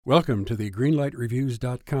Welcome to the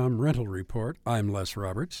GreenlightReviews.com rental report. I'm Les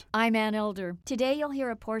Roberts. I'm Ann Elder. Today you'll hear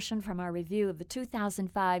a portion from our review of the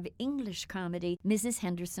 2005 English comedy Mrs.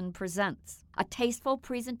 Henderson Presents. A tasteful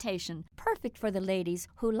presentation, perfect for the ladies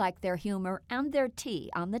who like their humor and their tea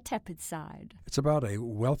on the tepid side. It's about a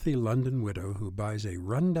wealthy London widow who buys a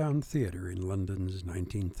rundown theater in London's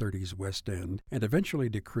 1930s West End and eventually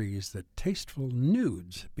decrees that tasteful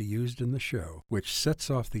nudes be used in the show, which sets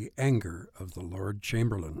off the anger of the Lord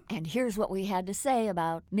Chamberlain. And here's what we had to say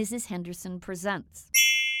about Mrs. Henderson Presents.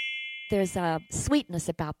 There's a sweetness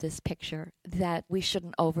about this picture that we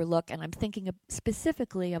shouldn't overlook, and I'm thinking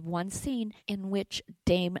specifically of one scene in which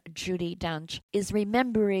Dame Judi Dench is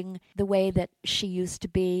remembering the way that she used to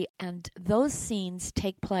be, and those scenes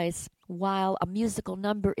take place while a musical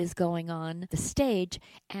number is going on the stage,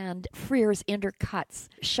 and Frears intercuts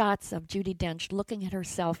shots of Judi Dench looking at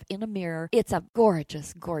herself in a mirror. It's a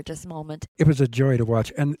gorgeous, gorgeous moment. It was a joy to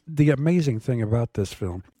watch, and the amazing thing about this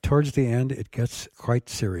film, towards the end it gets quite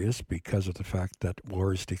serious because of the fact that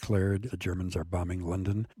war is declared, the Germans are bombing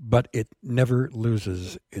London, but it never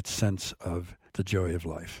loses its sense of the joy of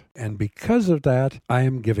life. And because of that, I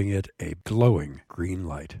am giving it a glowing green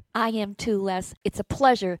light. I am too, Les. It's a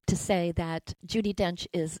pleasure to say that Judi Dench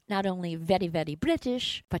is not only very, very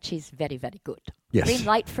British, but she's very, very good. Yes. Green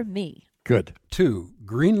light from me. Good. 2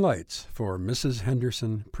 green lights for Mrs.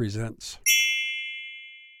 Henderson Presents.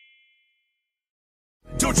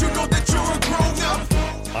 Don't you know that you're a grown-up?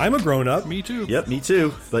 I'm a grown-up. Me too. Yep, me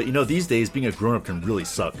too. But these days being a grown-up can really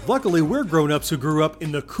suck. Luckily, we're grown-ups who grew up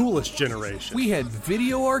in the coolest generation. We had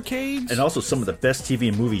video arcades. And also some of the best TV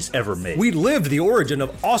and movies ever made. We lived the origin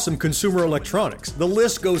of awesome consumer electronics. The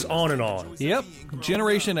list goes on and on. Yep,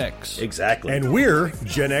 Generation X. Exactly. And we're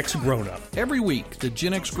Gen X grown-up. Every week, the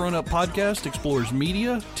Gen X Grown Up podcast explores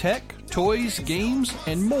media, tech, toys, games,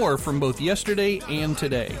 and more from both yesterday and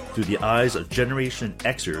today. Through the eyes of Generation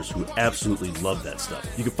Xers who absolutely love that stuff.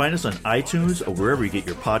 You can find us on iTunes or wherever you get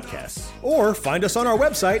your podcasts. Or find us on our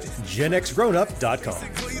website,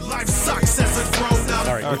 genxgrownup.com. Life sucks as a grown-up.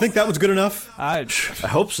 All right, you think that was good enough? I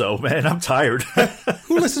hope so, man. I'm tired.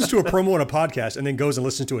 Who listens to a promo on a podcast and then goes and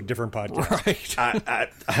listens to a different podcast? Right.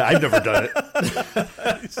 I've never done it.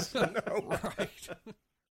 No. Right.